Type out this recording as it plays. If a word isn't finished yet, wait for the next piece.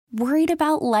Worried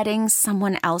about letting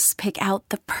someone else pick out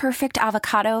the perfect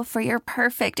avocado for your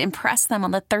perfect impress them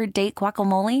on the third date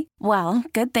guacamole? Well,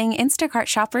 good thing Instacart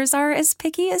shoppers are as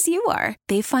picky as you are.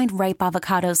 They find ripe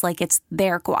avocados like it's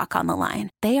their guac on the line.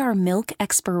 They are milk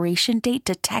expiration date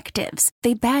detectives.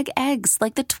 They bag eggs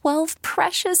like the 12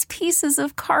 precious pieces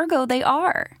of cargo they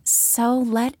are. So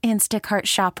let Instacart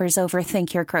shoppers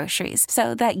overthink your groceries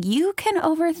so that you can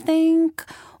overthink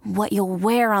what you'll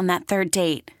wear on that third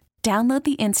date. Download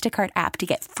the Instacart app to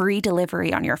get free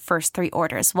delivery on your first 3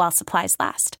 orders while supplies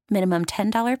last. Minimum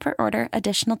 $10 per order.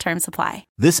 Additional terms apply.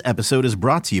 This episode is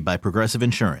brought to you by Progressive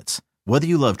Insurance. Whether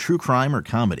you love true crime or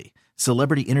comedy,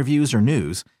 celebrity interviews or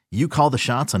news, you call the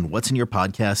shots on what's in your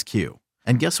podcast queue.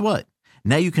 And guess what?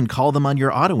 Now you can call them on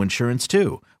your auto insurance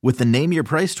too with the Name Your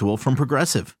Price tool from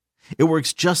Progressive. It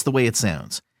works just the way it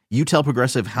sounds. You tell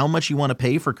Progressive how much you want to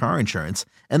pay for car insurance,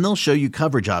 and they'll show you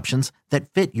coverage options that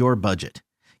fit your budget.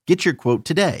 Get your quote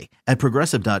today at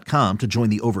Progressive.com to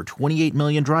join the over 28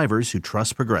 million drivers who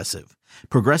trust Progressive.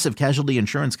 Progressive Casualty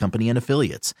Insurance Company and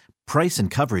Affiliates. Price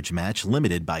and coverage match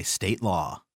limited by state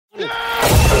law. Welcome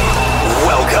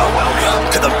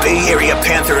to the Bay Area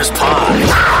Panthers Paw'd,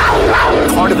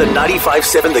 part of the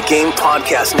 95.7 The Game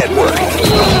podcast network,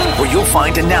 where you'll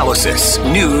find analysis,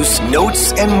 news,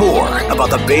 notes, and more about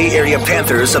the Bay Area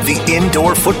Panthers of the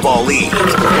Indoor Football League.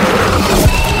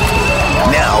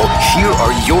 Now, here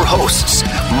are your hosts,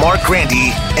 Marc,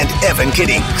 Grandi, and Evan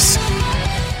Giddings.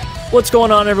 What's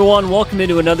going on, everyone? Welcome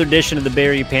into another edition of the Bay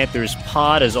Area Panthers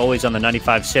Pod, as always on the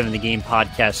 95.7 The Game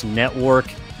podcast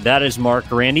network. That is Marc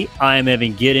Grandi. I am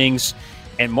Evan Giddings.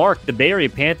 And Marc, the Bay Area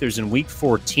Panthers in Week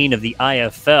 14 of the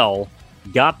IFL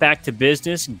got back to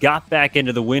business, got back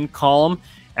into the win column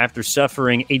after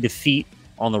suffering a defeat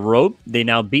on the road. They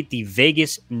now beat the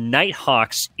Vegas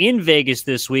Nighthawks in Vegas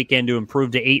this weekend to improve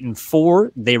to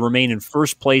 8-4. They remain in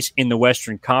first place in the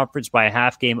Western Conference by a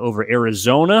half game over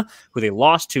Arizona, who they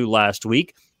lost to last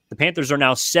week. The Panthers are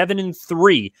now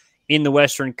 7-3 in the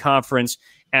Western Conference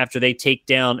after they take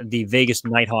down the Vegas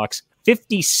Nighthawks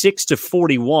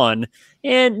 56-41,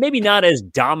 and maybe not as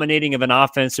dominating of an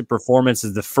offensive performance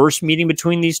as the first meeting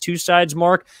between these two sides,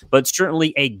 Marc, but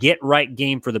certainly a get-right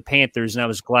game for the Panthers, and I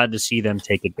was glad to see them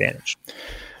take advantage.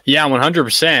 Yeah,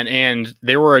 100%, and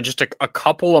there were just a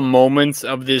couple of moments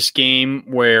of this game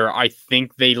where I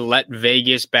think they let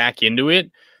Vegas back into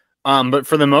it, but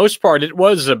for the most part, it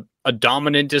was a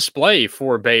dominant display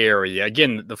for Bay Area.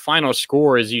 Again, the final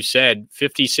score, as you said,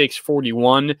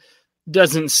 56-41,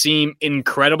 doesn't seem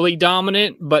incredibly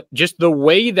dominant, but just the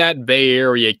way that Bay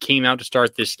Area came out to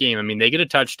start this game. I mean, they get a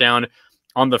touchdown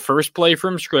on the first play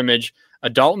from scrimmage, a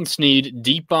Dalton Sneed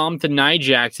deep bomb to Nye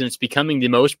Jackson. It's becoming the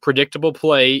most predictable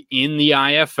play in the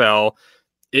IFL.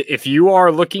 If you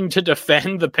are looking to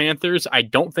defend the Panthers, I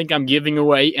don't think I'm giving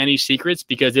away any secrets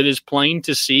because it is plain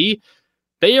to see.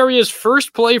 Bay Area's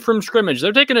first play from scrimmage,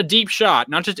 they're taking a deep shot,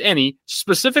 not just any,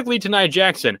 specifically to Nye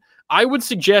Jackson. I would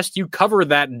suggest you cover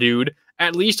that dude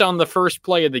at least on the first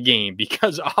play of the game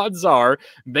because odds are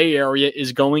Bay Area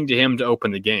is going to him to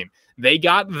open the game. They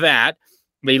got that.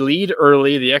 They lead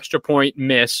early, the extra point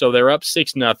missed, so they're up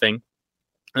 6-0.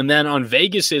 And then on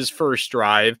Vegas's first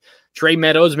drive, Trey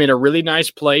Meadows made a really nice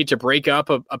play to break up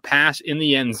a pass in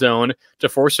the end zone to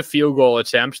force a field goal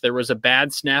attempt. There was a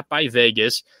bad snap by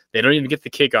Vegas. They don't even get the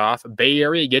kickoff. Bay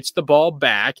Area gets the ball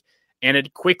back, and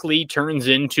it quickly turns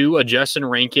into a Justin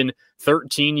Rankin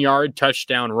 13-yard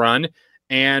touchdown run.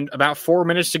 And about 4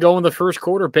 minutes to go in the first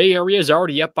quarter, Bay Area is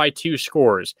already up by 2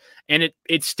 scores. And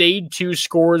it stayed 2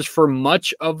 scores for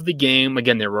much of the game.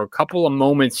 Again, there were a couple of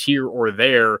moments here or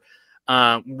there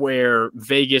where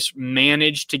Vegas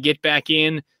managed to get back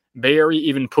in. Bay Area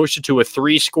even pushed it to a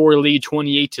 3-score lead,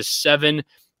 28-7,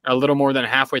 a little more than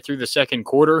halfway through the second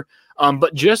quarter.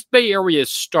 But just Bay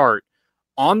Area's start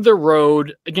on the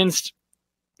road against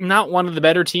not one of the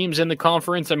better teams in the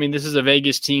conference. I mean, this is a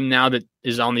Vegas team now that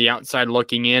is on the outside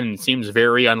looking in and seems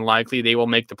very unlikely they will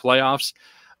make the playoffs.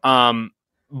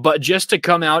 But just to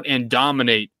come out and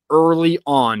dominate early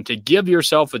on, to give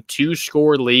yourself a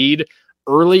 2-score lead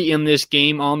early in this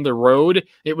game on the road,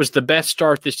 it was the best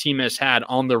start this team has had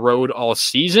on the road all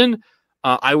season.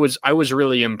 I was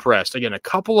really impressed. Again, a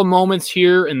couple of moments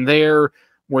here and there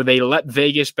where they let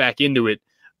Vegas back into it.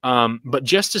 But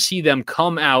just to see them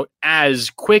come out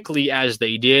as quickly as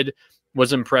they did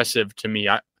was impressive to me.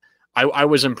 I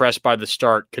was impressed by the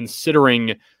start,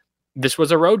 considering this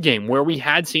was a road game where we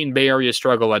had seen Bay Area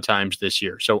struggle at times this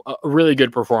year. So a really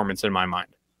good performance in my mind.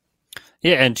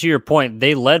 Yeah, and to your point,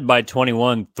 they led by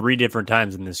 21 3 different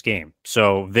times in this game.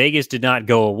 So Vegas did not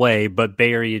go away, but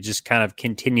Bay Area just kind of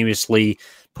continuously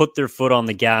put their foot on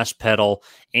the gas pedal.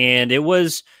 And it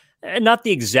was not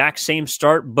the exact same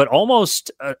start, but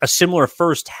almost a similar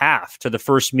first half to the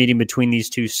first meeting between these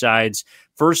two sides.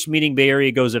 First meeting, Bay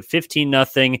Area goes up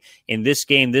 15-0. In this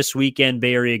game this weekend,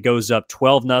 Bay Area goes up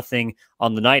 12-0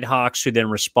 on the Nighthawks, who then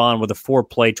respond with a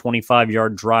 4-play,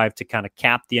 25-yard drive to kind of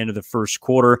cap the end of the first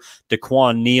quarter.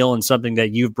 DeQuan Neal, and something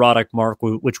that you've brought up, Mark,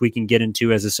 which we can get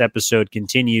into as this episode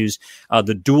continues,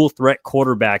 the dual-threat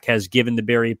quarterback has given the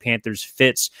Bay Area Panthers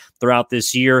fits throughout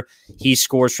this year. He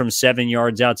scores from 7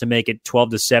 yards out to make it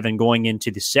 12-7 going into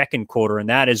the second quarter, and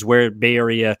that is where Bay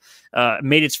Area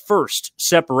made its first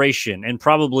separation, and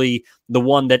probably the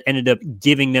one that ended up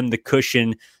giving them the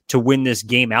cushion to win this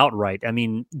game outright. I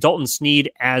mean, Dalton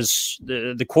Sneed, as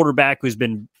the quarterback who's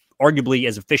been arguably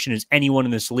as efficient as anyone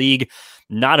in this league,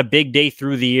 not a big day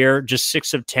through the air, just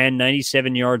 6 of 10,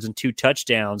 97 yards and 2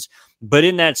 touchdowns. But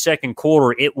in that second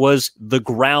quarter, it was the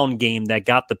ground game that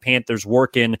got the Panthers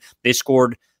working. They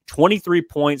scored 23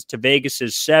 points to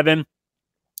Vegas's 7.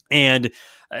 And,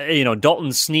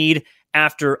 Dalton Sneed,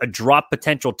 after a drop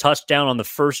potential touchdown on the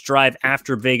first drive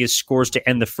after Vegas scores to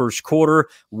end the first quarter,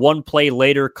 one play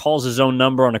later calls his own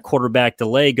number on a quarterback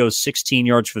delay, goes 16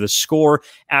 yards for the score.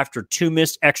 After 2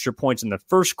 missed extra points in the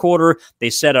first quarter, they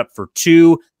set up for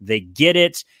 2, they get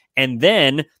it, and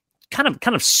then kind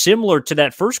of similar to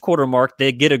that first quarter, Mark,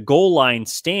 they get a goal line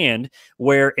stand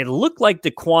where it looked like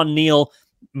DeQuan Neal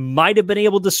might have been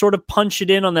able to sort of punch it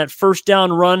in on that first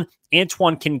down run.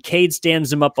 Antoine Kincaid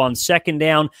stands him up on second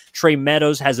down. Trey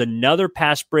Meadows has another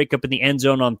pass breakup in the end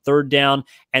zone on third down,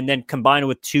 and then combined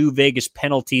with 2 Vegas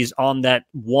penalties on that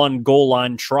one goal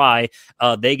line try,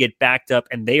 they get backed up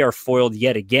and they are foiled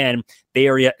yet again. Bay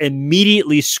Area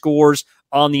immediately scores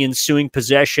on the ensuing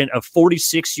possession, a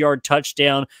 46-yard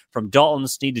touchdown from Dalton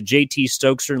Sneed to JT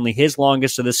Stokes, certainly his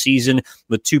longest of the season,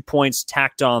 with 2 points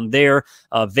tacked on there.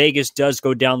 Vegas does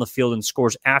go down the field and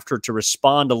scores after to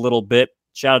respond a little bit.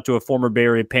 Shout out to a former Bay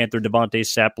Area Panther, Devontae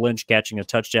Sapp Lynch, catching a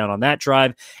touchdown on that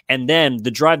drive. And then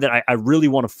the drive that I really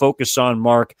want to focus on,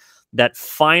 Mark, that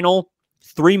final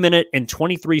 3-minute and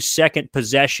 23-second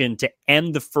possession to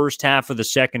end the first half of the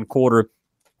second quarter.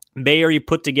 Bay Area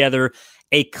put together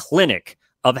a clinic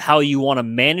of how you want to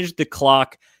manage the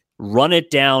clock, run it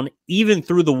down, even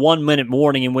through the 1-minute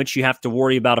warning in which you have to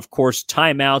worry about, of course,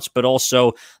 timeouts, but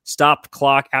also stop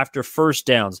clock after first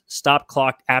downs, stop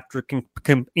clock after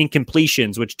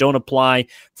incompletions, which don't apply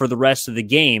for the rest of the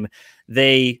game.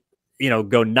 They,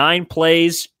 go 9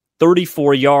 plays,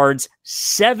 34 yards,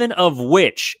 7 of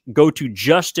which go to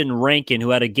Justin Rankin, who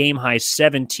had a game-high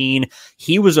 17.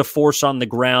 He was a force on the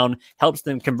ground, helps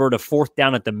them convert a 4th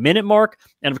down at the minute mark,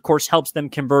 and of course helps them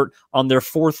convert on their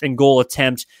 4th and goal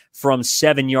attempt from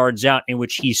 7 yards out, in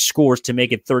which he scores to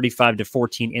make it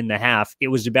 35-14 in the half. It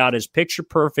was about as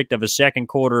picture-perfect of a second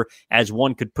quarter as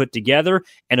one could put together,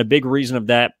 and a big reason of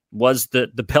that was the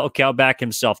bell cow back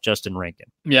himself, Justin Rankin.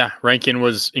 Yeah, Rankin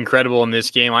was incredible in this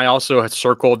game. I also had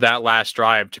circled that last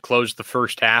drive to close the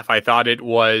first half. I thought it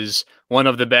was one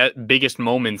of the biggest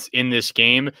moments in this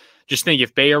game. Just think,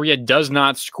 if Bay Area does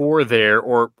not score there,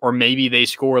 or maybe they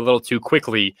score a little too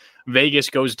quickly, Vegas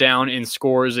goes down and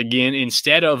scores again.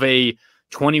 Instead of a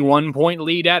 21-point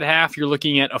lead at half, you're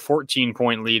looking at a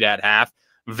 14-point lead at half.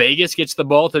 Vegas gets the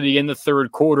ball to the end of the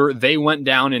third quarter. They went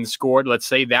down and scored. Let's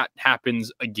say that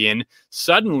happens again.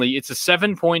 Suddenly, it's a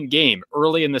 7-point game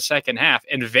early in the second half,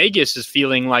 and Vegas is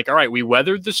feeling like, all right, we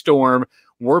weathered the storm.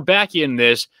 We're back in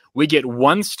this. We get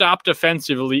one stop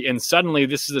defensively, and suddenly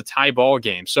this is a tie ball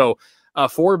game. So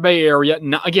for Bay Area,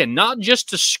 not just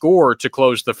to score to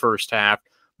close the first half,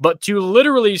 but to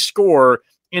literally score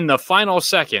in the final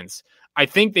seconds. I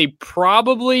think they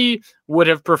probably would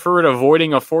have preferred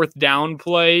avoiding a 4th down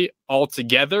play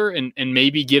altogether and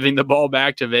maybe giving the ball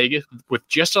back to Vegas with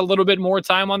just a little bit more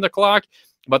time on the clock.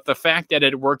 But the fact that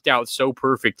it worked out so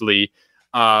perfectly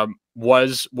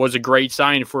was a great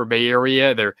sign for Bay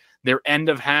Area. Their end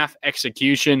of half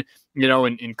execution,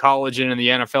 in college and in the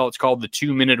NFL, it's called the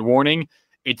 2-minute warning.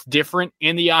 It's different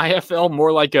in the IFL,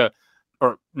 more like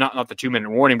not the 2-minute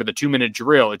warning, but the 2-minute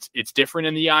drill. It's different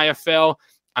in the IFL.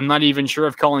 I'm not even sure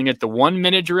if calling it the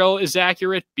 1-minute drill is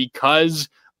accurate because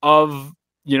of,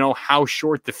 how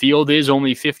short the field is,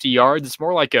 only 50 yards. It's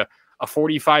more like a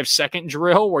 45-second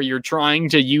drill where you're trying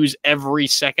to use every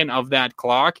second of that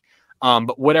clock.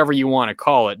 But whatever you want to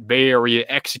call it, Bay Area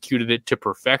executed it to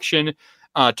perfection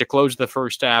to close the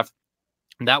first half.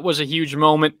 That was a huge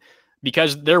moment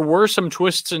because there were some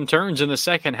twists and turns in the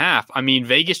second half. I mean,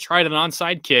 Vegas tried an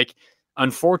onside kick.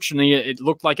 Unfortunately, it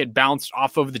looked like it bounced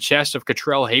off of the chest of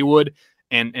Cottrell Haywood,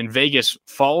 and Vegas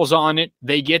falls on it.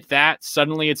 They get that.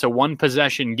 Suddenly, it's a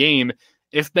 1-possession game,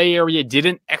 If Bay Area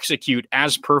didn't execute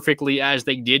as perfectly as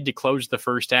they did to close the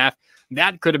first half,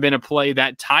 that could have been a play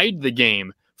that tied the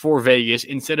game for Vegas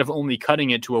instead of only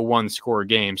cutting it to a one-score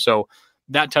game. So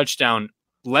that touchdown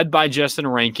led by Justin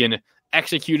Rankin,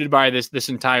 executed by this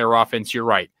entire offense, you're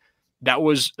right. That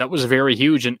was very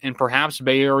huge, and perhaps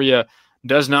Bay Area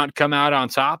does not come out on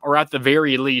top, or at the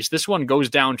very least, this one goes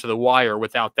down to the wire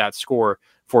without that score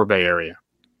for Bay Area.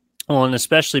 Well, and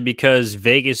especially because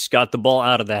Vegas got the ball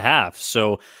out of the half.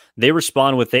 So they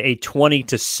respond with a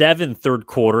 20-7 third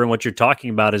quarter. And what you're talking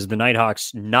about is the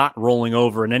Nighthawks not rolling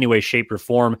over in any way, shape, or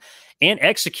form and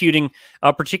executing,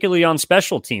 particularly on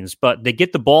special teams. But they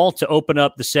get the ball to open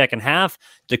up the second half.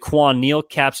 DeQuan Neal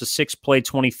caps a 6-play,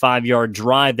 25-yard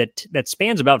drive that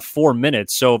spans about 4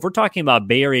 minutes. So if we're talking about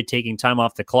Bay Area taking time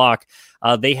off the clock,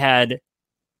 they had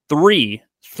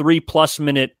three-plus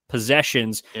minute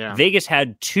possessions. Yeah. Vegas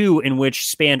had 2 in which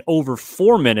spanned over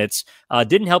 4 minutes.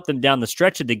 Didn't help them down the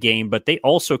stretch of the game, but they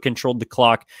also controlled the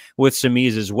clock with some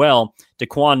ease as well.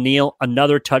 DeQuan Neal,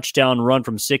 another touchdown run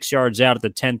from 6 yards out at the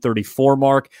 10:34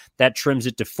 mark. That trims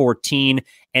it to 14.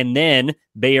 And then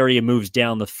Bay Area moves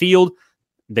down the field.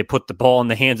 They put the ball in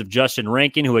the hands of Justin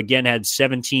Rankin, who again had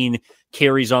 17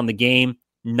 carries on the game.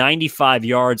 95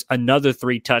 yards, another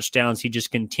 3 touchdowns. He just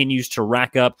continues to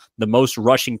rack up the most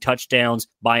rushing touchdowns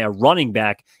by a running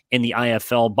back in the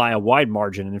IFL by a wide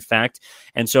margin, in fact.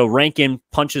 And so Rankin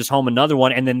punches home another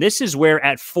one. And then this is where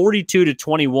at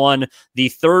 42-21, the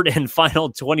third and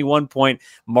final 21-point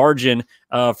margin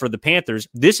for the Panthers,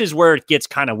 this is where it gets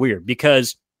kind of weird,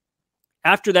 because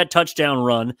after that touchdown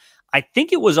run, I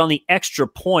think it was on the extra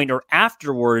point or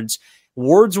afterwards,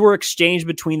 words were exchanged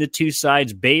between the two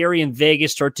sides. Bay Area and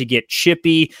Vegas start to get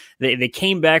chippy. They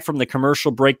came back from the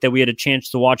commercial break that we had a chance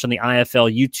to watch on the IFL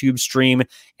YouTube stream,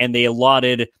 and they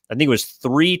allotted, I think it was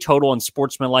 3 total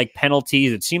unsportsmanlike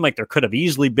penalties. It seemed like there could have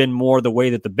easily been more the way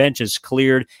that the bench is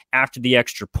cleared after the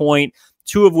extra point,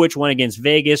 2 of which went against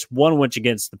Vegas, 1 went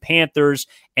against the Panthers,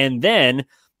 and then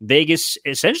Vegas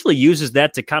essentially uses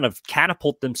that to kind of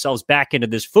catapult themselves back into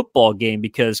this football game,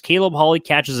 because Caleb Hawley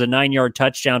catches a 9-yard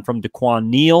touchdown from DeQuan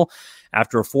Neal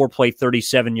after a 4-play,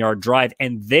 37-yard drive.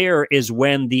 And there is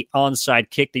when the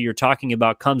onside kick that you're talking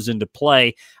about comes into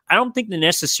play. I don't think they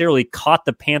necessarily caught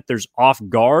the Panthers off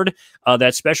guard.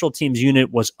 That special teams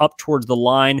unit was up towards the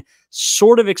line,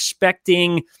 sort of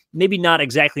expecting maybe not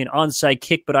exactly an onside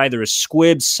kick, but either a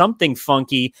squib, something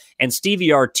funky. And Stevie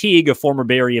Artigue, a former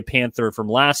Bay Area Panther from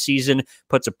last season,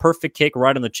 puts a perfect kick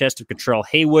right on the chest of Contrell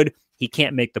Haywood. He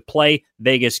can't make the play.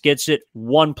 Vegas gets it.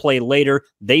 1 play later,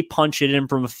 they punch it in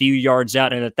from a few yards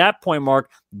out. And at that point, Mark,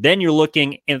 then you're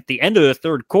looking at the end of the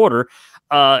third quarter,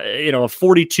 a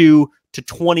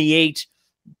 42-28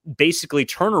 basically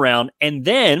turnaround. And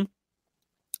then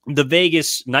the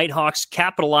Vegas Nighthawks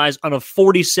capitalize on a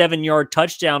 47-yard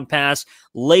touchdown pass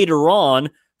later on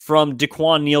from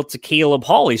DeQuan Neal to Caleb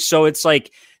Hawley. So it's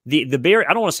like the Bay,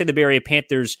 I don't want to say the Bay Area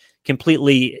Panthers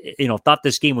completely, thought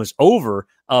this game was over,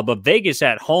 but Vegas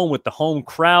at home with the home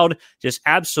crowd just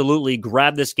absolutely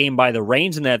grabbed this game by the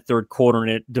reins in that third quarter, and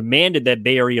it demanded that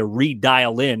Bay Area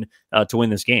redial in to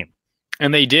win this game.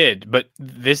 And they did, but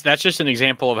that's just an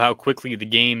example of how quickly the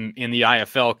game in the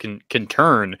IFL can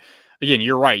turn. Again,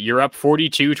 you're right. You're up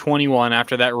 42-21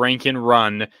 after that Rankin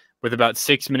run with about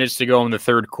 6 minutes to go in the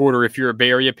third quarter. If you're a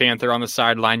Bay Area Panther on the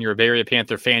sideline, you're a Bay Area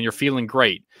Panther fan, you're feeling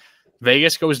great.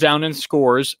 Vegas goes down and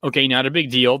scores. Okay, not a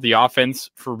big deal. The offense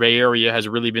for Bay Area has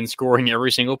really been scoring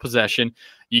every single possession.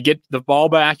 You get the ball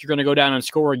back, you're going to go down and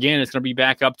score again. It's going to be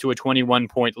back up to a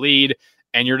 21-point lead,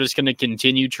 and you're just going to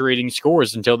continue trading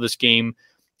scores until this game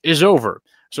is over.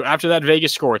 So after that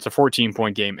Vegas score, it's a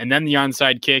 14-point game. And then the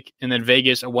onside kick, and then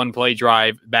Vegas, a 1-play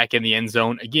drive back in the end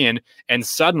zone again. And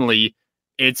suddenly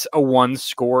it's a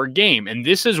 1-score game. And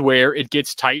this is where it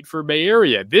gets tight for Bay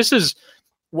Area. This is,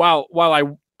 while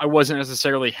I wasn't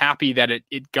necessarily happy that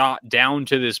it got down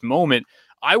to this moment,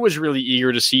 I was really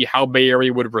eager to see how Bay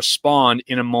Area would respond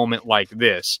in a moment like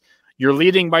this. You're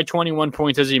leading by 21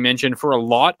 points, as you mentioned, for a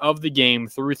lot of the game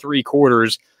through 3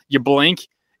 quarters. You blink,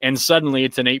 and suddenly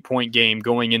it's an 8-point game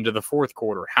going into the fourth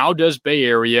quarter. How does Bay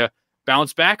Area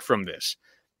bounce back from this?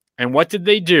 And what did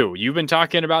they do? You've been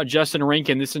talking about Justin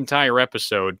Rankin this entire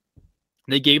episode.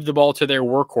 They gave the ball to their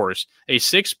workhorse. A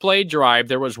 6-play drive.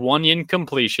 There was 1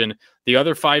 incompletion. The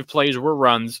other 5 plays were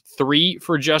runs. 3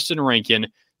 for Justin Rankin,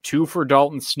 2 for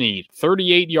Dalton Sneed.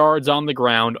 38 yards on the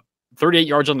ground. 38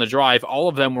 yards on the drive. All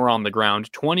of them were on the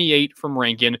ground. 28 from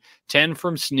Rankin, 10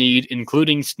 from Sneed,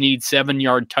 including Sneed's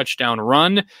 7-yard touchdown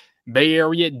run. Bay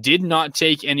Area did not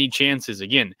take any chances.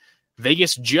 Again,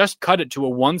 Vegas just cut it to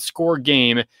a 1-score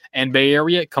game, and Bay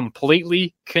Area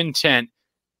completely content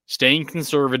staying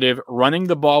conservative, running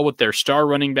the ball with their star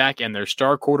running back and their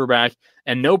star quarterback,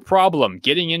 and no problem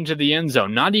getting into the end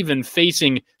zone, not even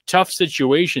facing tough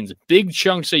situations, big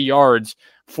chunks of yards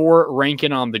for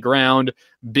Rankin on the ground,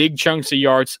 big chunks of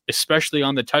yards, especially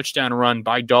on the touchdown run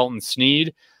by Dalton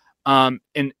Sneed. And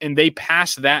they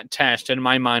passed that test in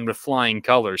my mind with flying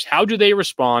colors. How do they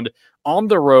respond on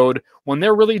the road when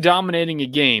they're really dominating a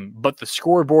game, but the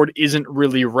scoreboard isn't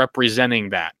really representing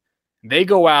that? They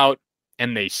go out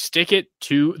and they stick it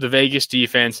to the Vegas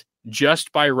defense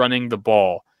just by running the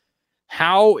ball.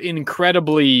 How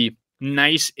incredibly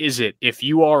nice is it if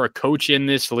you are a coach in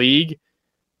this league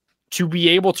to be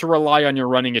able to rely on your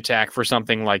running attack for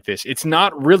something like this? It's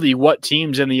not really what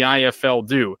teams in the IFL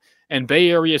do. And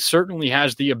Bay Area certainly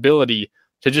has the ability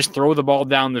to just throw the ball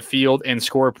down the field and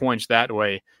score points that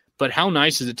way. But how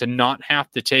nice is it to not have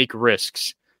to take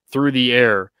risks through the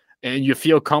air? And you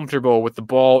feel comfortable with the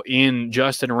ball in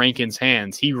Justin Rankin's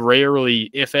hands. He rarely,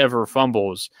 if ever,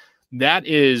 fumbles. That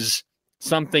is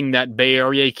something that Bay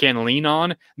Area can lean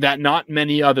on that not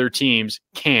many other teams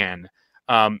can.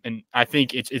 And I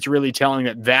think it's really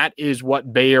telling that is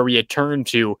what Bay Area turned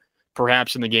to,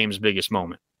 perhaps in the game's biggest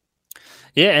moment.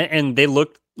 Yeah, and they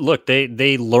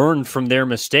they learned from their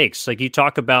mistakes. Like you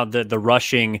talk about the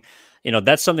rushing,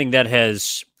 that's something that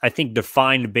has, I think,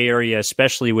 defined Bay Area,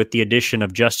 especially with the addition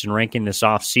of Justin Rankin this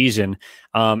offseason.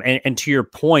 And to your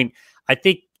point, I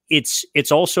think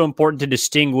it's also important to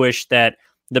distinguish that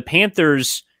the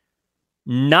Panthers,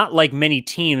 not like many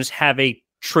teams, have a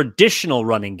traditional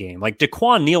running game. Like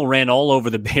Daquan Neal ran all over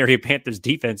the Bay Area Panthers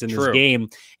defense in this game,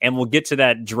 and we'll get to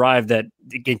that drive that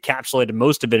encapsulated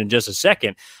most of it in just a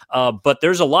second. But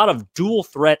there's a lot of dual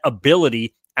threat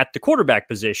ability at the quarterback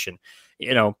position.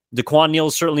 Daquan Neal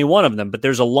is certainly one of them, but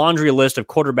there's a laundry list of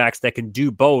quarterbacks that can do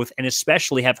both, and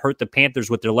especially have hurt the Panthers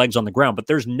with their legs on the ground. But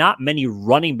there's not many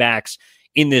running backs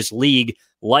in this league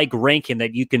like Rankin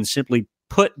that you can simply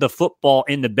put the football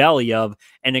in the belly of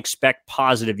and expect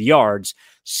positive yards.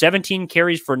 17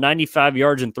 carries for 95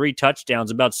 yards and 3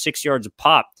 touchdowns, about 6 yards a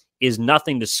pop, is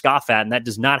nothing to scoff at, and that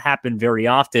does not happen very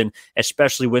often,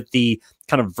 especially with the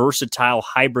kind of versatile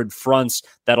hybrid fronts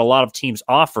that a lot of teams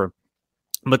offer.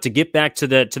 But to get back to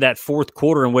that fourth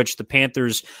quarter in which the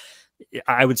Panthers,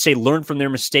 I would say, learned from their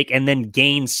mistake and then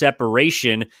gained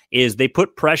separation, is they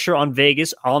put pressure on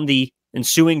Vegas on the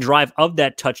ensuing drive of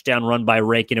that touchdown run by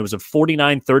Rankin. It was a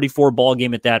 49-34 ball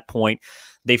game at that point.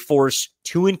 They force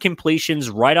 2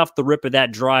 incompletions right off the rip of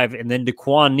that drive, and then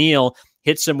Daquan Neal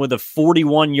hits them with a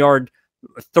 41-yard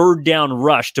third down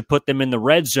rush to put them in the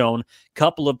red zone.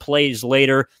 Couple of plays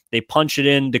later, they punch it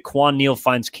in. Daquan Neal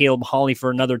finds Caleb Hawley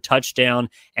for another touchdown,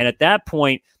 and at that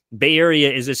point, Bay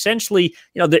Area is essentially,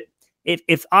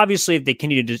 if they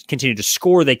continue to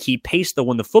score, they keep pace, they'll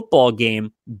win the football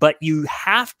game. But you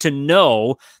have to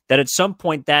know that at some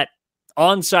point that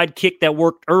onside kick that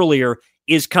worked earlier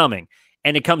is coming.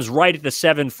 And it comes right at the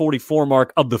 7:44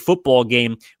 mark of the football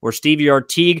game, where Stevie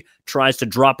Artigue tries to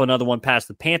drop another one past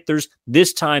the Panthers.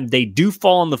 This time they do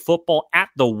fall on the football at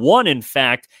the 1, in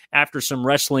fact, after some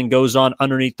wrestling goes on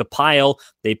underneath the pile.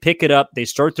 They pick it up. They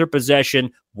start their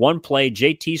possession. One play,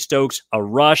 JT Stokes, a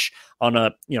rush on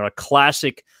a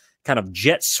classic kind of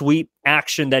jet sweep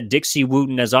action that Dixie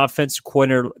Wooten, as offensive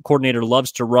coordinator,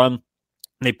 loves to run.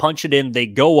 They punch it in. They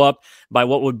go up by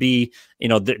what would be,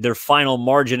 their final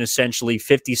margin, essentially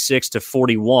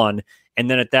 56-41. And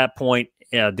then at that point,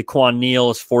 Daquan Neal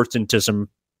is forced into some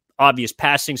obvious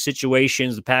passing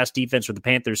situations. The pass defense for the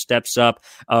Panthers steps up,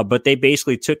 but they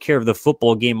basically took care of the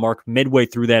football game, Mark, midway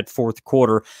through that fourth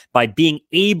quarter by being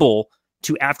able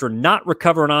to, after not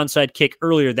recover an onside kick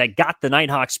earlier that got the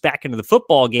Nighthawks back into the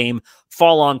football game,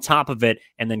 fall on top of it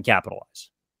and then capitalize.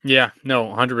 Yeah, no,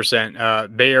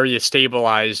 100%. Bay Area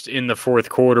stabilized in the fourth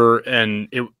quarter, and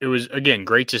it was, again,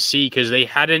 great to see because they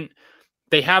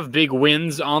have big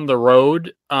wins on the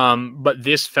road, but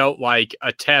this felt like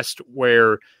a test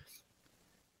where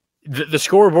the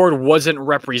scoreboard wasn't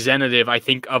representative, I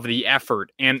think, of the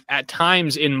effort. And at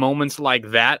times in moments like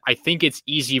that, I think it's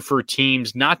easy for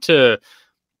teams not to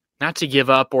give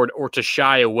up or to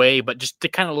shy away, but just to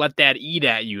kind of let that eat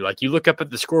at you. Like you look up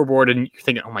at the scoreboard and you're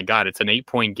thinking, oh my God, it's an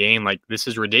 8-point game. Like this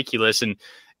is ridiculous. And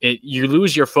you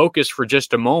lose your focus for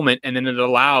just a moment. And then it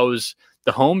allows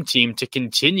the home team to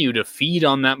continue to feed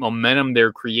on that momentum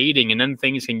they're creating. And then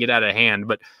things can get out of hand.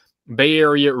 But Bay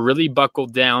Area really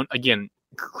buckled down. Again,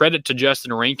 credit to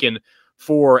Justin Rankin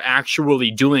for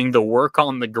actually doing the work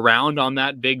on the ground on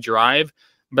that big drive.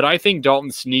 But I think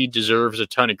Dalton Sneed deserves a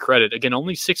ton of credit. Again,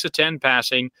 only 6 of 10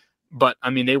 passing, but I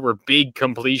mean, they were big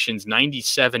completions,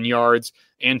 97 yards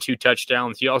and 2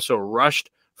 touchdowns. He also rushed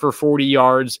for 40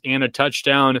 yards and a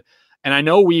touchdown. And I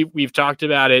know we've talked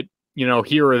about it,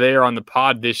 here or there on the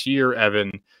pod this year,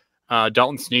 Evan.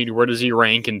 Dalton Sneed, where does he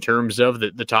rank in terms of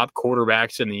the top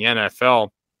quarterbacks in the NFL?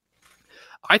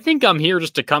 I think I'm here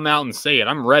just to come out and say it.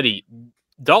 I'm ready.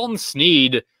 Dalton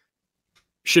Sneed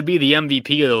should be the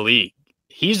MVP of the league.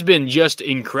 He's been just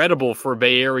incredible for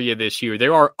Bay Area this year.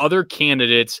 There are other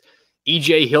candidates.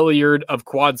 E.J. Hilliard of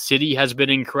Quad City has been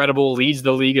incredible, leads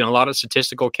the league in a lot of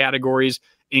statistical categories,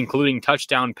 including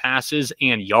touchdown passes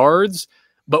and yards.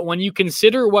 But when you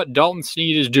consider what Dalton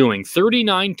Sneed is doing,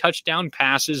 39 touchdown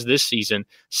passes this season,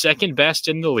 second best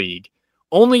in the league,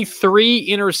 only 3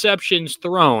 interceptions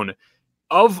thrown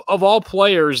of all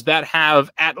players that have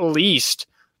at least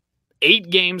 8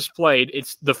 games played.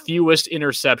 It's the fewest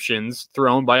interceptions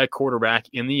thrown by a quarterback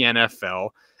in the NFL.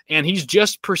 And he's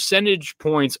just percentage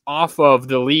points off of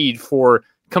the lead for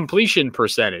completion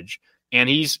percentage. And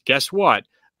he's, guess what?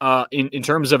 In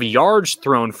terms of yards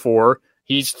thrown for,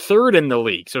 he's 3rd in the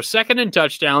league. So 2nd in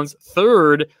touchdowns,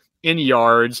 3rd in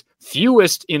yards,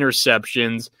 fewest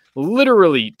interceptions,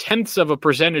 literally 10ths of a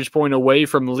percentage point away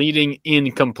from leading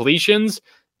in completions.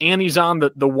 And he's on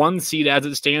the 1 seed as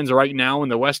it stands right now in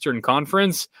the Western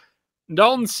Conference.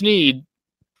 Dalton Sneed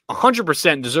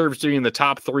 100% deserves to be in the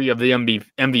top 3 of the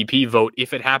MVP vote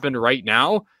if it happened right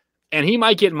now. And he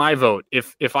might get my vote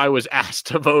if I was asked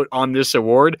to vote on this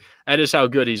award. That is how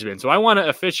good he's been. So I want to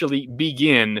officially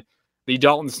begin the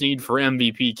Dalton Sneed for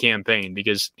MVP campaign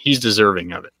because he's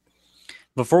deserving of it.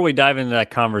 Before we dive into that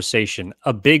conversation,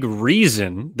 a big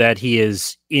reason that he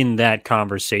is in that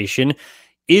conversation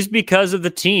is because of the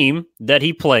team that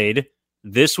he played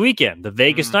this weekend, the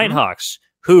Vegas Nighthawks,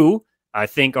 who I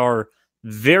think are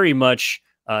very much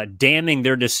damning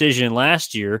their decision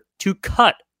last year to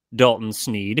cut Dalton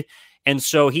Sneed. And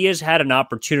so he has had an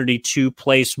opportunity to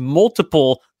place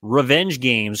multiple revenge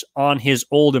games on his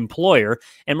old employer.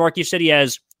 And Mark, you said he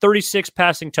has 36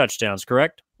 passing touchdowns,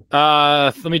 correct?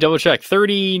 Let me double check.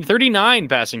 39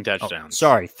 passing touchdowns.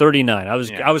 39.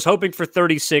 I was hoping for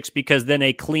 36 because then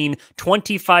a clean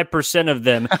 25% of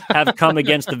them have come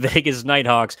against the Vegas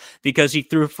Nighthawks because he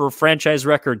threw for a franchise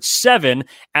record 7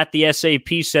 at the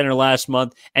SAP Center last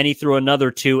month, and he threw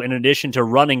another 2 in addition to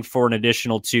running for an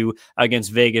additional 2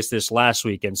 against Vegas this last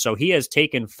weekend. So he has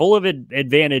taken full of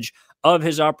advantage of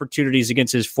his opportunities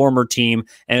against his former team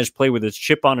and has played with his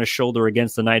chip on his shoulder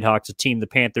against the Nighthawks, a team the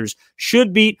Panthers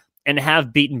should beat and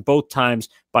have beaten both times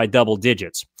by double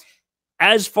digits.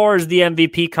 As far as the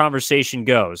MVP conversation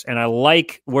goes, and I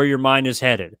like where your mind is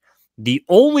headed, the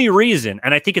only reason,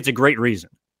 and I think it's a great reason,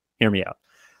 hear me out,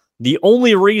 the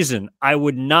only reason I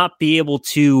would not be able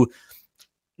to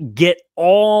get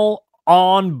all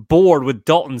on board with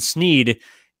Dalton Sneed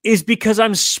is because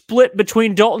I'm split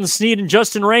between Dalton Sneed and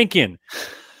Justin Rankin.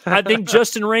 I think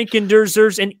Justin Rankin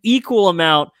deserves an equal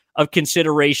amount of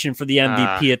consideration for the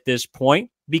MVP at this point,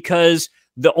 because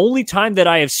the only time that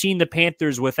I have seen the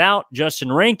Panthers without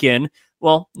Justin Rankin,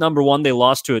 well, number one, they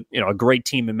lost to a great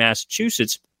team in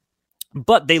Massachusetts,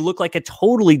 but they look like a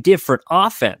totally different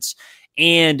offense.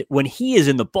 And when he is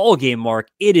in the ballgame, Mark,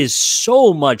 it is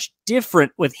so much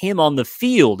different with him on the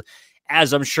field,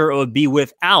 as I'm sure it would be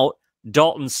without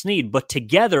Dalton Sneed. But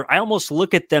together, I almost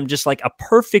look at them just like a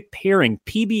perfect pairing,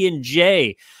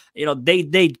 PB&J.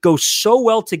 They go so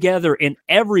well together in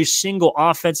every single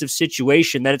offensive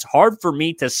situation that it's hard for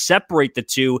me to separate the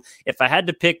two. If I had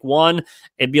to pick one,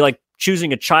 it'd be like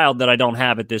choosing a child that I don't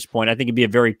have at this point. I think it'd be a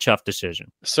very tough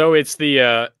decision. So it's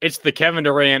the Kevin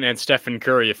Durant and Stephen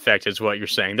Curry effect is what you're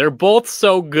saying. They're both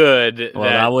so good. Well,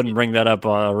 I wouldn't bring that up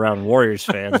around Warriors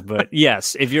fans, but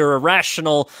yes, if you're a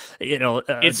rational,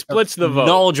 it splits the vote.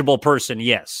 Knowledgeable person,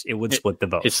 yes, it would split the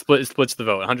vote. It splits the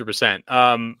vote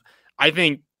 100%. I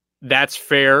think that's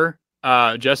fair.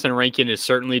 Justin Rankin is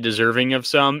certainly deserving of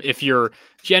some. If you're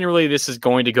generally, this is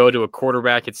going to go to a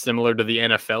quarterback. It's similar to the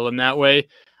NFL in that way.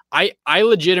 I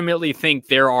legitimately think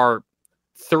there are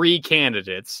 3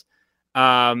 candidates.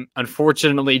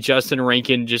 Unfortunately, Justin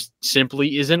Rankin just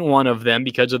simply isn't one of them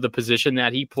because of the position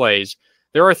that he plays.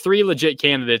 There are 3 legit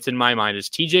candidates in my mind. It's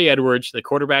TJ Edwards, the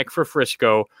quarterback for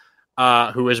Frisco,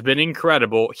 who has been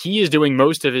incredible. He is doing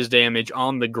most of his damage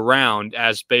on the ground,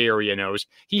 as Bay Area knows.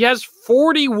 He has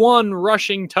 41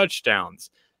 rushing touchdowns.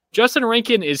 Justin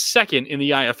Rankin is second in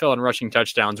the IFL in rushing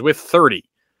touchdowns with 30.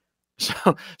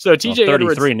 So TJ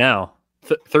Edwards 33 now.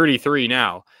 33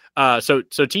 now. So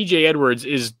TJ Edwards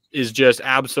is just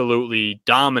absolutely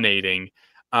dominating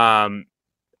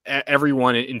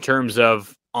everyone in terms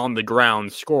of on the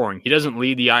ground scoring. He doesn't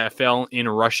lead the IFL in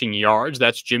rushing yards.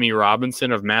 That's Jimmy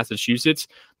Robinson of Massachusetts,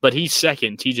 but he's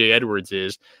second. TJ Edwards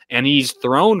is, and he's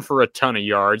thrown for a ton of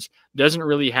yards. Doesn't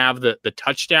really have the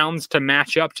touchdowns to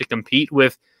match up to compete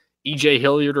with EJ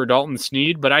Hilliard or Dalton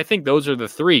Sneed, but I think those are the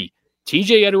three.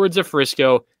 TJ Edwards of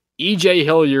Frisco, EJ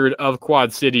Hilliard of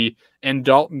Quad City, and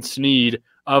Dalton Sneed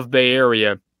of Bay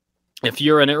Area. If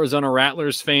you're an Arizona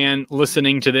Rattlers fan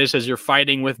listening to this as you're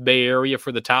fighting with Bay Area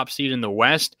for the top seed in the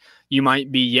West, you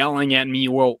might be yelling at me,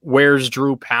 well, where's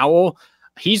Drew Powell?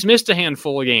 He's missed a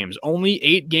handful of games. Only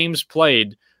 8 games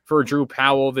played for Drew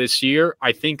Powell this year.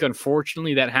 I think,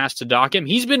 unfortunately, that has to dock him.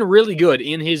 He's been really good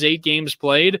in his 8 games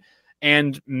played,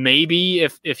 and maybe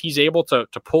if he's able to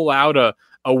pull out a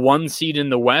 1 seed in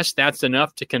the West, that's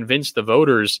enough to convince the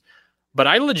voters. But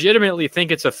I legitimately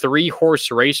think it's a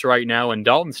 3-horse race right now, and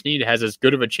Dalton Sneed has as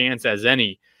good of a chance as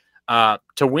any to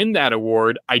win that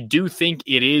award. I do think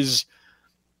it is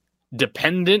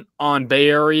dependent on Bay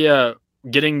Area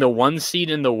getting the 1 seed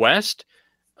in the West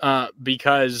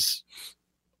because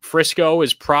Frisco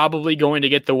is probably going to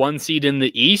get the 1 seed in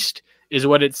the East, is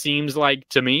what it seems like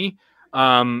to me.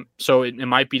 So it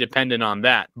might be dependent on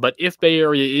that. But if Bay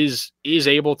Area is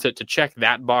able to check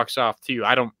that box off too,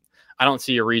 I don't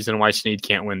see a reason why Sneed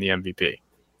can't win the MVP.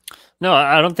 No,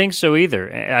 I don't think so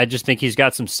either. I just think he's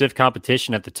got some stiff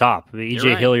competition at the top.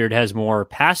 EJ Hilliard has more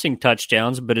passing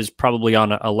touchdowns, but is probably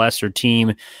on a lesser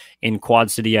team in Quad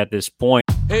City at this point.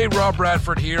 Hey, Rob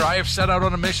Bradford here. I have set out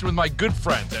on a mission with my good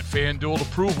friends at FanDuel to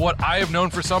prove what I have known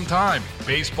for some time.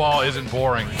 Baseball isn't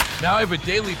boring. Now I have a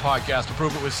daily podcast to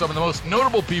prove it with some of the most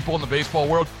notable people in the baseball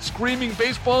world, screaming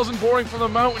baseball isn't boring from the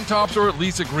mountaintops, or at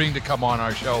least agreeing to come on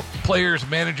our show. Players,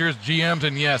 managers, GMs,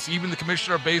 and yes, even the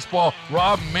commissioner of baseball,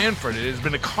 Rob Manfred. It has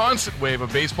been a constant wave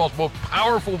of baseball's most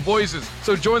powerful voices.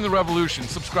 So join the revolution.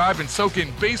 Subscribe and soak in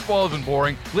Baseball Isn't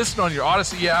Boring. Listen on your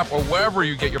Odyssey app or wherever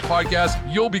you get your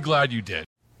podcasts. You'll be glad you did.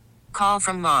 Call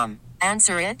from mom.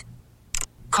 Answer it.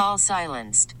 Call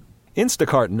silenced.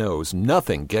 Instacart knows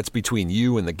nothing gets between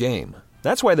you and the game.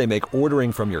 That's why they make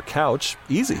ordering from your couch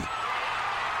easy.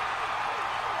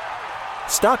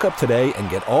 Stock up today and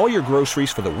get all your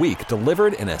groceries for the week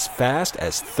delivered in as fast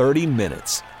as 30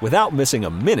 minutes without missing a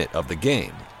minute of the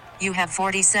game. You have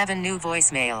 47 new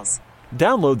voicemails.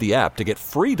 Download the app to get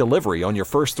free delivery on your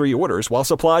first 3 orders while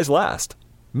supplies last.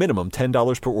 Minimum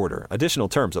 $10 per order. Additional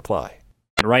terms apply.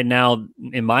 Right now,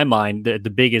 in my mind, the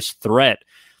biggest threat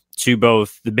to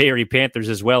both the Bay Area Panthers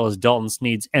as well as Dalton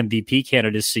Sneed's MVP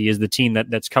candidacy is the team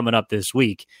that's coming up this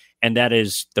week, and that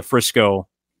is the Frisco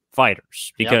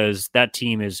Fighters, because that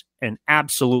team is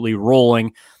absolutely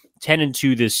rolling,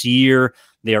 10-2 this year.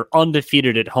 They are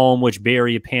undefeated at home, which the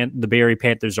Bay Area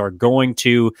Panthers are going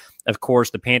to. Of course,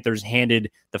 the Panthers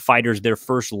handed the Fighters their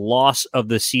first loss of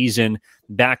the season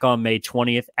back on May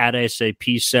 20th at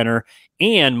SAP Center.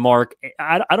 And, Marc,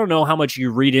 I don't know how much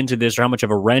you read into this or how much of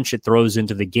a wrench it throws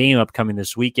into the game upcoming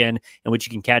this weekend, in which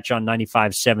you can catch on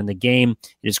 95.7 The Game.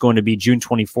 It's going to be June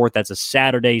 24th. That's a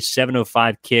Saturday,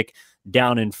 7:05 kick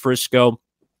down in Frisco.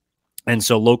 And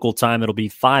so local time, it'll be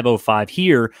 5:05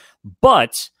 here.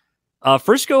 But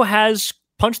Frisco has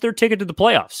punched their ticket to the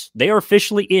playoffs. They are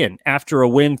officially in after a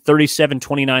win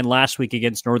 37-29 last week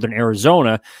against Northern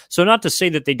Arizona. So not to say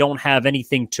that they don't have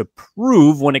anything to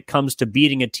prove when it comes to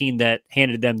beating a team that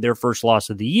handed them their first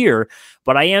loss of the year,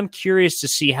 but I am curious to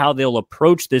see how they'll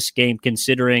approach this game,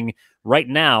 considering right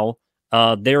now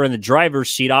they're in the driver's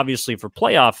seat, obviously, for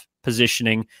playoff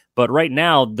positioning, but right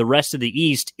now the rest of the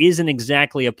East isn't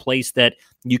exactly a place that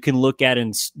you can look at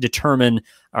and determine,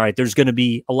 all right, there's going to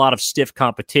be a lot of stiff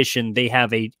competition. They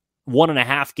have a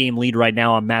 1.5 game lead right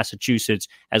now on Massachusetts,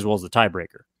 as well as the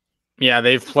tiebreaker. Yeah,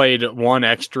 they've played 1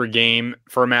 extra game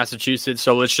for Massachusetts,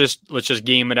 so let's just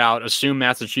game it out. Assume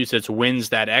Massachusetts wins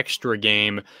that extra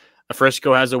game.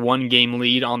 Frisco has a 1 game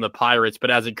lead on the Pirates,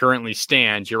 but as it currently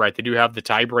stands, you're right, they do have the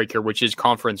tiebreaker, which is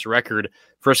conference record.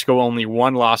 Frisco only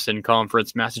 1 loss in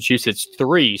conference, Massachusetts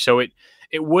 3. So it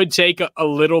would take a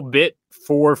little bit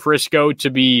for Frisco to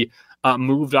be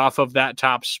moved off of that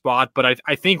top spot, but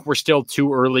I think we're still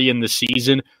too early in the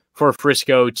season for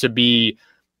Frisco to be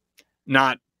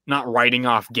not writing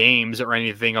off games or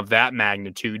anything of that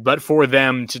magnitude, but for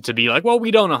them to be like, well,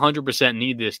 we don't 100%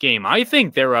 need this game. I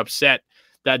think they're upset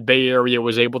that Bay Area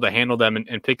was able to handle them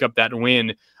and pick up that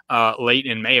win late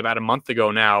in May, about a month ago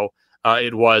now.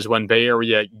 It was when Bay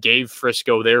Area gave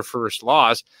Frisco their first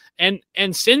loss. And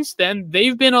since then,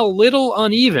 they've been a little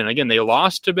uneven. Again, they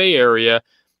lost to Bay Area.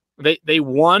 They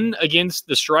won against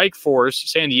the Strike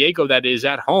Force, San Diego, that is,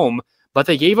 at home, but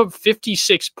they gave up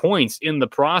 56 points in the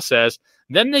process.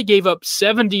 Then they gave up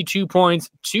 72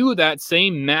 points to that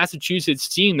same Massachusetts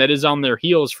team that is on their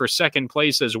heels for second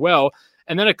place as well.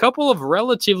 And then a couple of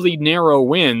relatively narrow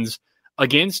wins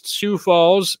against Sioux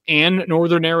Falls and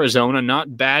Northern Arizona,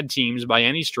 not bad teams by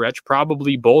any stretch,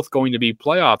 probably both going to be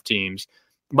playoff teams.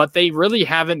 but they really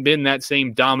haven't been that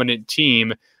same dominant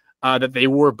team that they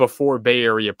were before Bay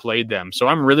Area played them. So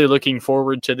I'm really looking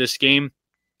forward to this game,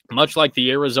 much like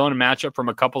the Arizona matchup from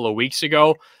a couple of weeks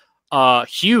ago.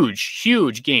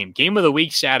 Huge game. Game of the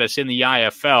week status in the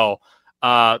IFL.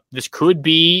 This could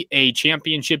be a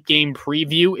championship game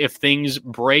preview if things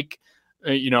break,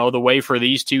 the way for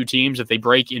these two teams, if they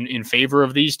break in favor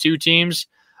of these two teams.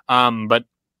 But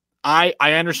I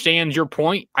understand your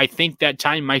point. I think that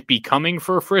time might be coming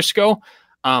for Frisco,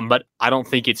 but I don't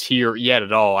think it's here yet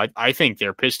at all. I think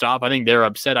they're pissed off. I think they're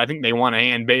upset. I think they want to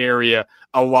hand Bay Area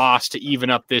a loss to even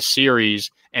up this series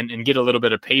and get a little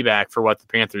bit of payback for what the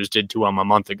Panthers did to them a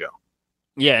month ago.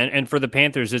 Yeah, and for the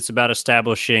Panthers, it's about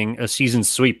establishing a season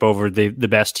sweep over the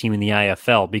best team in the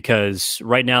IFL, because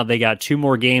right now they got 2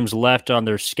 more games left on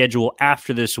their schedule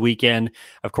after this weekend.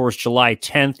 Of course, July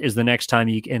 10th is the next time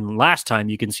last time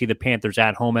you can see the Panthers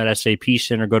at home at SAP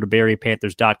Center. Go to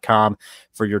BayAreaPanthers.com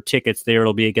for your tickets there.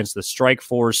 It'll be against the Strike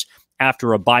Force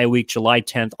after a bye week, July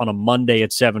 10th on a Monday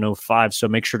at 7:05. So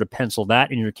make sure to pencil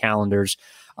that in your calendars.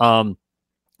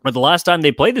 But the last time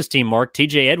they played this team, Mark,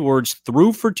 TJ Edwards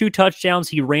threw for 2 touchdowns.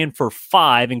 He ran for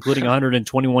 5, including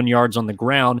 121 yards on the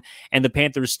ground, and the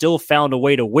Panthers still found a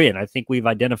way to win. I think we've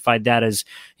identified that as,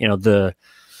 the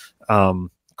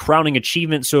crowning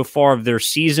achievement so far of their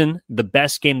season, the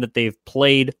best game that they've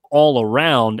played all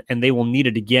around, and they will need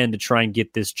it again to try and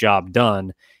get this job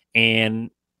done. And,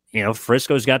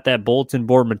 Frisco's got that bulletin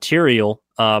board material,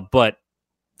 but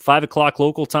 5 o'clock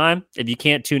local time. If you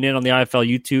can't tune in on the IFL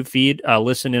YouTube feed,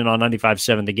 listen in on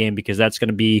 95.7 The Game, because that's going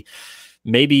to be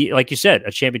maybe, like you said,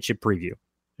 a championship preview.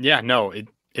 Yeah, no,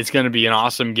 it's going to be an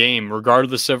awesome game.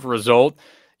 Regardless of result,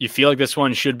 you feel like this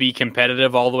one should be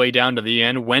competitive all the way down to the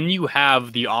end. When you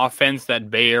have the offense that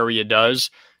Bay Area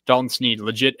does, Dalton Sneed,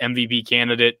 legit MVP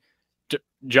candidate,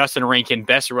 Justin Rankin,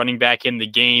 best running back in the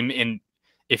game, and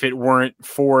if it weren't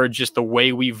for just the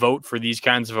way we vote for these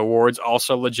kinds of awards,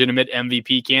 also legitimate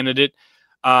MVP candidate,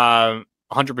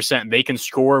 100%. They can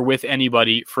score with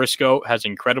anybody. Frisco has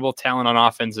incredible talent on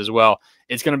offense as well.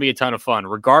 It's going to be a ton of fun.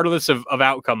 Regardless of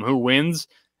outcome, who wins,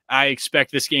 I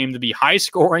expect this game to be high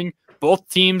scoring. Both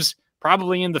teams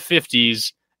probably in the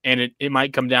 50s, and it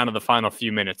might come down to the final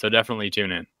few minutes. So definitely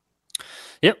tune in.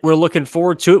 Yep, we're looking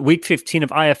forward to it. Week 15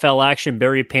 of IFL action. Bay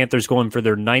Area Panthers going for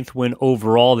their 9th win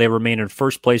overall. They remain in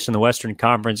first place in the Western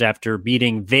Conference after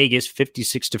beating Vegas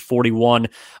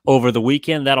 56-41 over the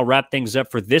weekend. That'll wrap things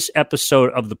up for this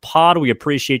episode of the pod. We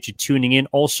appreciate you tuning in.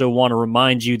 Also want to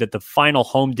remind you that the final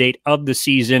home date of the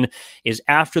season is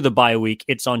after the bye week.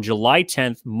 It's on July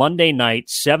 10th, Monday night,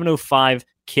 7:05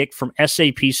 kick from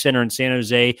SAP Center in San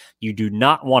Jose. You do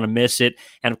not want to miss it.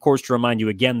 And of course, to remind you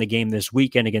again, the game this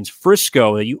weekend against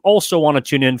Frisco that you also want to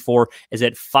tune in for is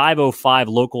at 5:05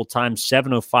 local time,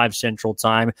 7:05 Central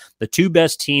time. The 2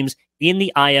 best teams in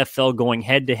the IFL going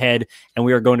head-to-head, and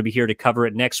we are going to be here to cover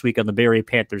it next week on the Bay Area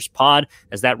Panthers pod.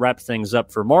 As that wraps things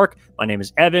up for Mark, my name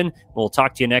is Evan. We'll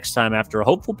talk to you next time after a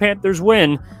hopeful Panthers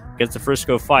win against the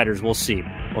Frisco Fighters. We'll see.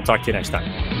 We'll talk to you next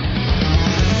time.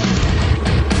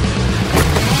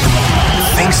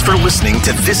 Thanks for listening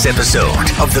to this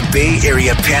episode of the Bay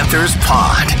Area Panthers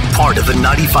Pod, part of the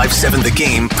 95.7 The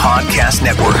Game podcast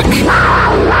network.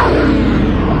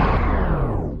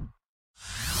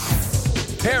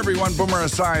 Hey everyone, Boomer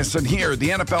Esiason here. The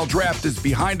NFL draft is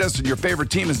behind us and your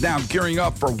favorite team is now gearing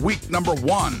up for week number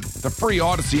 1. The free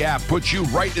Odyssey app puts you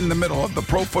right in the middle of the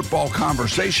pro football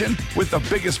conversation with the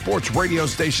biggest sports radio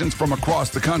stations from across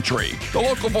the country. The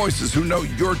local voices who know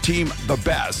your team the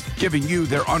best, giving you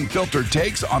their unfiltered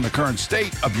takes on the current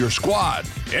state of your squad.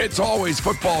 It's always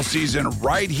football season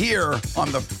right here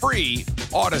on the free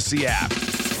Odyssey app.